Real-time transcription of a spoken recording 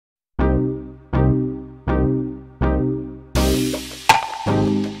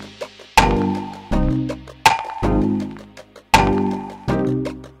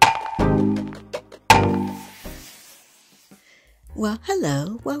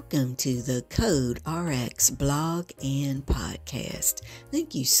Hello, welcome to the Code RX blog and podcast.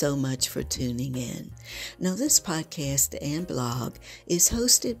 Thank you so much for tuning in. Now, this podcast and blog is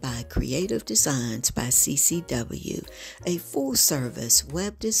hosted by Creative Designs by CCW, a full-service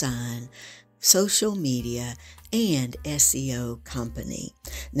web design, social media, and SEO company.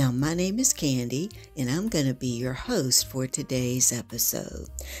 Now, my name is Candy, and I'm going to be your host for today's episode.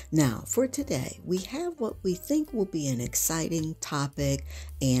 Now, for today, we have what we think will be an exciting topic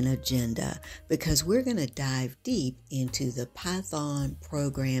and agenda because we're going to dive deep into the Python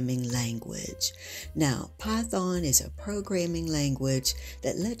programming language. Now, Python is a programming language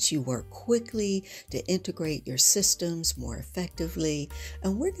that lets you work quickly to integrate your systems more effectively,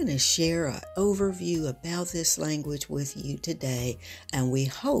 and we're going to share an overview about this language with you today, and we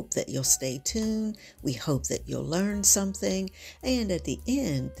hope that you'll stay tuned. We hope that you'll learn something, and at the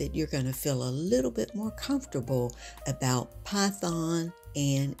end that you're going to feel a little bit more comfortable about Python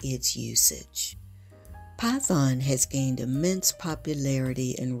and its usage. Python has gained immense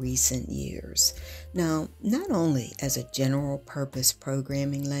popularity in recent years. Now, not only as a general purpose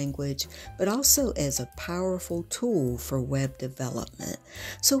programming language, but also as a powerful tool for web development.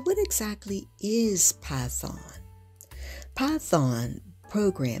 So what exactly is Python? Python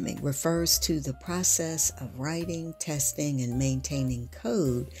programming refers to the process of writing, testing, and maintaining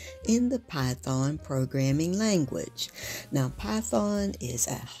code in the Python programming language. Now, Python is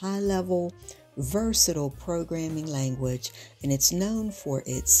a high-level, versatile programming language, and it's known for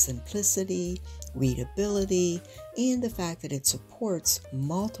its simplicity, readability, and the fact that it supports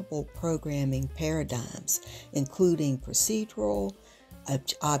multiple programming paradigms, including procedural,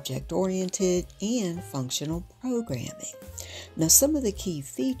 object-oriented, and functional programming. Now, some of the key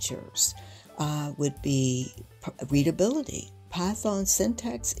features would be readability. Python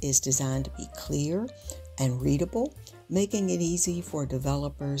syntax is designed to be clear and readable, making it easy for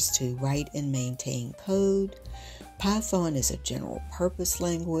developers to write and maintain code. Python is a general purpose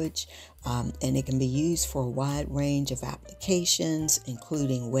language, and it can be used for a wide range of applications,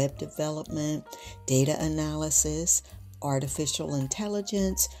 including web development, data analysis, artificial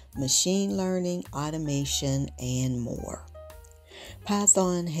intelligence, machine learning, automation, and more.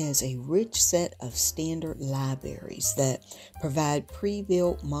 Python has a rich set of standard libraries that provide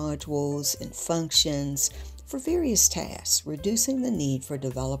pre-built modules and functions for various tasks, reducing the need for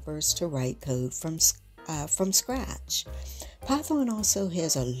developers to write code from scratch. Python also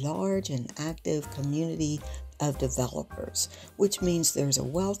has a large and active community of developers, which means there's a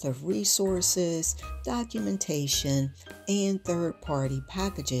wealth of resources, documentation, and third-party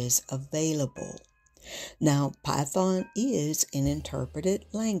packages available. Now, Python is an interpreted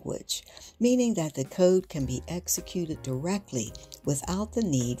language, meaning that the code can be executed directly without the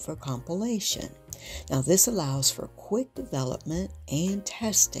need for compilation. Now, this allows for quick development and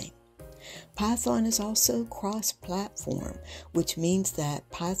testing. Python is also cross-platform, which means that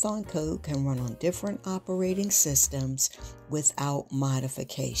Python code can run on different operating systems without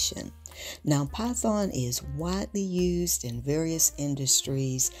modification. Now, Python is widely used in various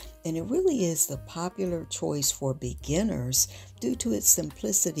industries, and it really is the popular choice for beginners due to its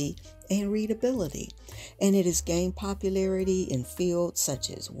simplicity and readability. And it has gained popularity in fields such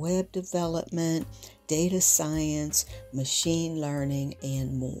as web development, data science, machine learning,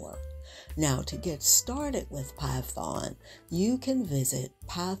 and more. Now, to get started with Python, you can visit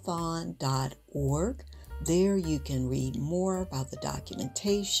python.org. There you can read more about the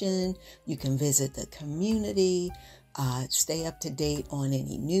documentation, you can visit the community, stay up to date on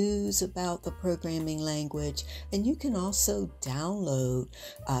any news about the programming language, and you can also download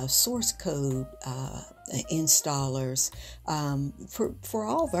source code installers for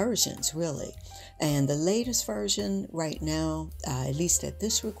all versions, really. And the latest version right now, at least at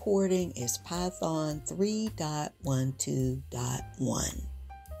this recording, is Python 3.12.1.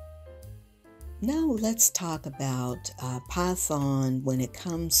 Now let's talk about Python when it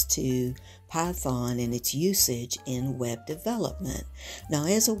comes to Python and its usage in web development. Now,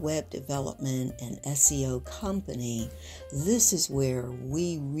 as a web development and SEO company, this is where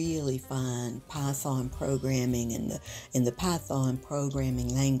we really find Python programming and the Python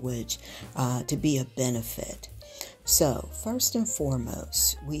programming language to be a benefit. So, first and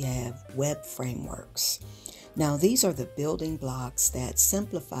foremost, we have web frameworks. Now, these are the building blocks that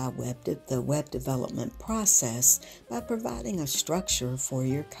simplify the web development process by providing a structure for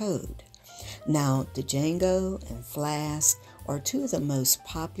your code. Now, Django and Flask are two of the most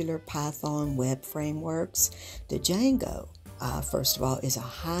popular Python web frameworks. Django, first of all, is a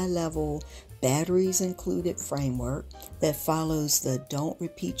high-level, batteries-included framework that follows the Don't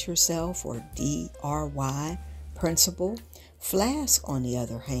Repeat Yourself, or DRY, principle. Flask, on the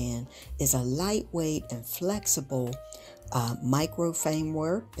other hand, is a lightweight and flexible micro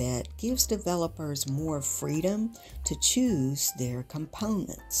framework that gives developers more freedom to choose their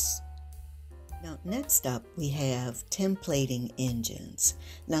components. Now, next up, we have templating engines.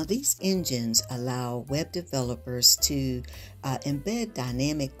 Now, these engines allow web developers to embed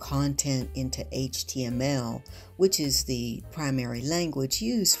dynamic content into HTML, which is the primary language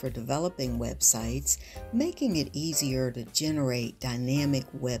used for developing websites, making it easier to generate dynamic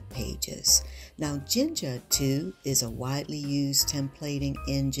web pages. Now, Jinja 2 is a widely used templating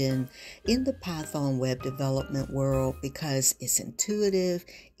engine in the Python web development world because it's intuitive,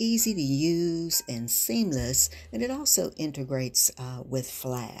 easy to use, and seamless, and it also integrates with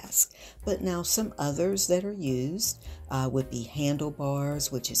Flask. But now some others that are used would be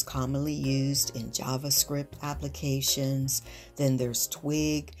Handlebars, which is commonly used in JavaScript applications. Then there's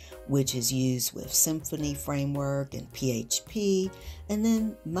Twig, which is used with Symfony framework and PHP. And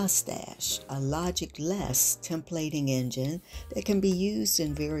then Mustache, a logic-less templating engine that can be used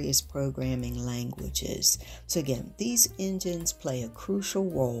in various programming languages. So again, these engines play a crucial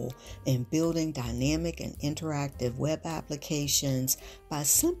role in building dynamic and interactive web applications by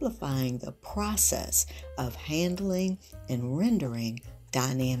simplifying the process of handling and rendering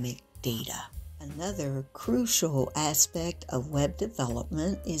dynamic data. Another crucial aspect of web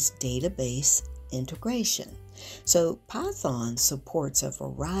development is database integration. So Python supports a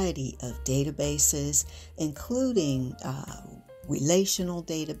variety of databases, including relational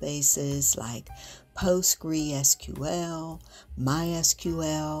databases like PostgreSQL,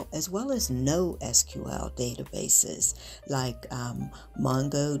 MySQL, as well as NoSQL databases like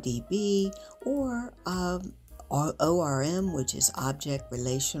MongoDB or ORM, which is Object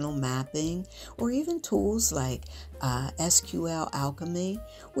Relational Mapping, or even tools like SQL Alchemy,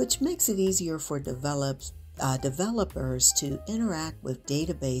 which makes it easier for developers to interact with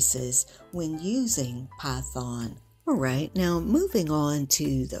databases when using Python. All right, now moving on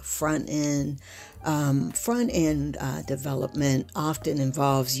to the front end. Front-end development often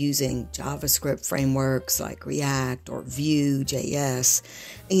involves using JavaScript frameworks like React or Vue.js.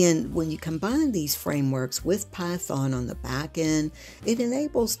 And when you combine these frameworks with Python on the back end, it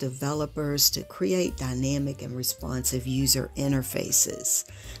enables developers to create dynamic and responsive user interfaces.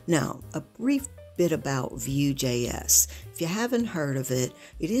 Now, a brief bit about Vue.js. If you haven't heard of it,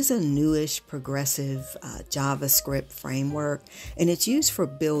 it is a newish progressive JavaScript framework, and it's used for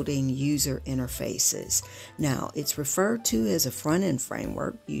building user interfaces. Now, it's referred to as a front-end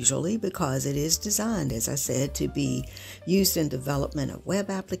framework, usually because it is designed, as I said, to be used in development of web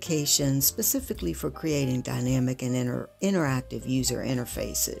applications, specifically for creating dynamic and interactive user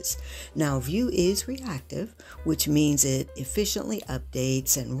interfaces. Now, Vue is reactive, which means it efficiently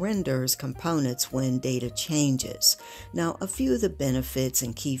updates and renders components when data changes. Now, a few of the benefits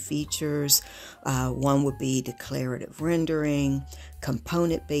and key features, one would be declarative rendering,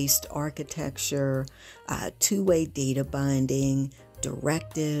 component-based architecture, two-way data binding,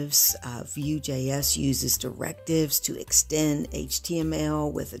 directives. Vue.js uses directives to extend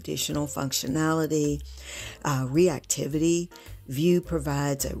HTML with additional functionality. Reactivity. Vue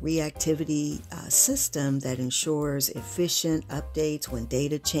provides a reactivity system that ensures efficient updates when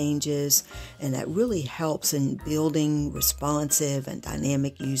data changes, and that really helps in building responsive and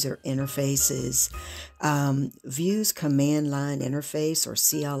dynamic user interfaces. Vue's command line interface, or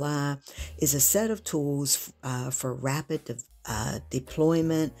CLI, is a set of tools for rapid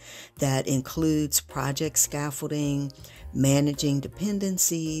deployment that includes project scaffolding, managing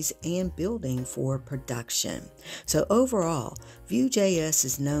dependencies, and building for production. So overall, Vue.js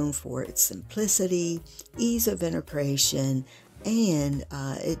is known for its simplicity, ease of integration, and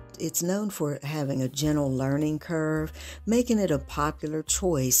it's known for having a gentle learning curve, making it a popular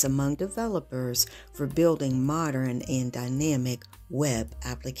choice among developers for building modern and dynamic web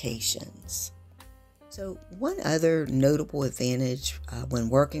applications. So one other notable advantage when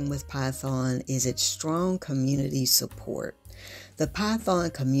working with Python is its strong community support. The Python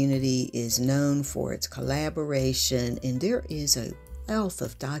community is known for its collaboration, and there is a wealth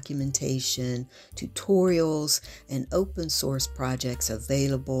of documentation, tutorials, and open source projects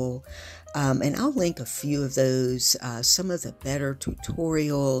available. And I'll link a few of those, some of the better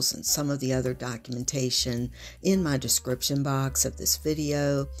tutorials and some of the other documentation in my description box of this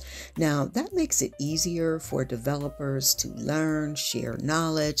video. Now, that makes it easier for developers to learn, share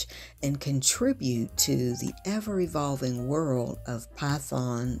knowledge, and contribute to the ever-evolving world of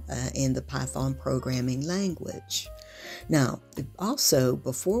Python and the Python programming language. Now, also,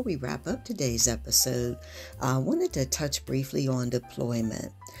 before we wrap up today's episode, I wanted to touch briefly on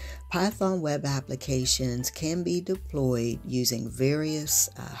deployment. Python web applications can be deployed using various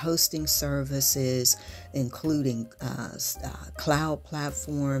hosting services, including cloud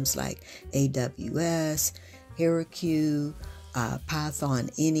platforms like AWS, Heroku, Python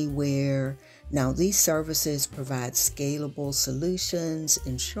Anywhere. Now, these services provide scalable solutions,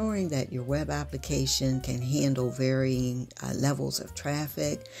 ensuring that your web application can handle varying levels of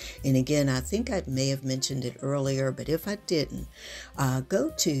traffic. And again, I think I may have mentioned it earlier, but if I didn't, go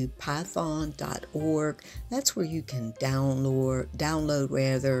to python.org. That's where you can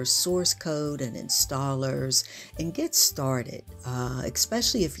download source code and installers and get started,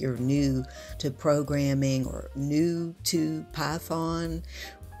 especially if you're new to programming or new to Python.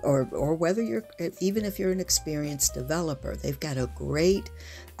 Or whether even if you're an experienced developer, they've got a great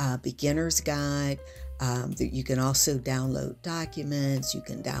beginner's guide. That you can also download documents. You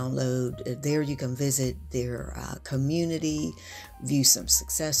can download there. You can visit their community, view some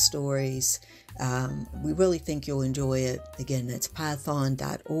success stories. We really think you'll enjoy it. Again, that's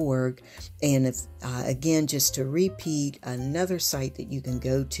python.org. And if again, just to repeat, another site that you can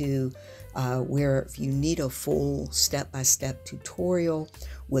go to where if you need a full step-by-step tutorial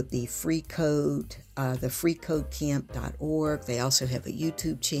would be FreeCode, the freecodecamp.org. They also have a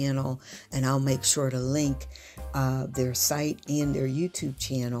YouTube channel, and I'll make sure to link their site and their YouTube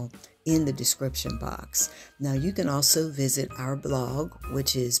channel in the description box. Now, you can also visit our blog,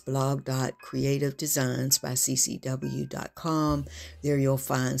 which is blog.creativedesignsbyccw.com. There you'll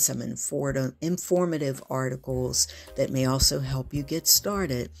find some informative articles that may also help you get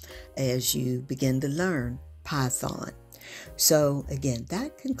started as you begin to learn Python. So again,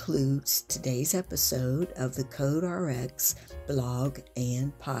 that concludes today's episode of the CodeRx blog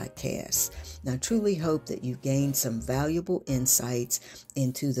and podcast. Now, I truly hope that you've gained some valuable insights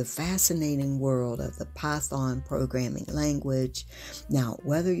into the fascinating world of the Python programming language. Now,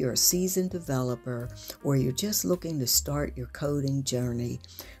 whether you're a seasoned developer or you're just looking to start your coding journey,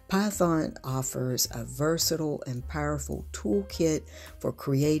 Python offers a versatile and powerful toolkit for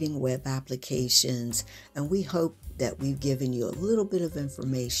creating web applications, and we hope that we've given you a little bit of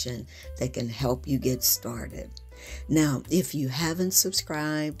information that can help you get started. Now, if you haven't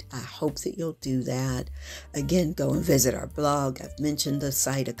subscribed, I hope that you'll do that. Again, go and visit our blog. I've mentioned the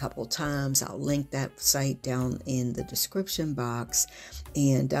site a couple times. I'll link that site down in the description box.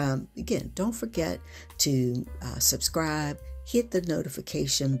 And again, don't forget to subscribe, hit the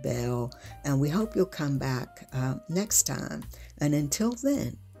notification bell, and we hope you'll come back next time. And until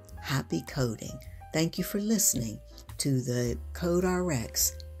then, happy coding. Thank you for listening to the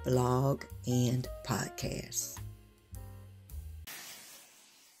CodeRx blog and podcast.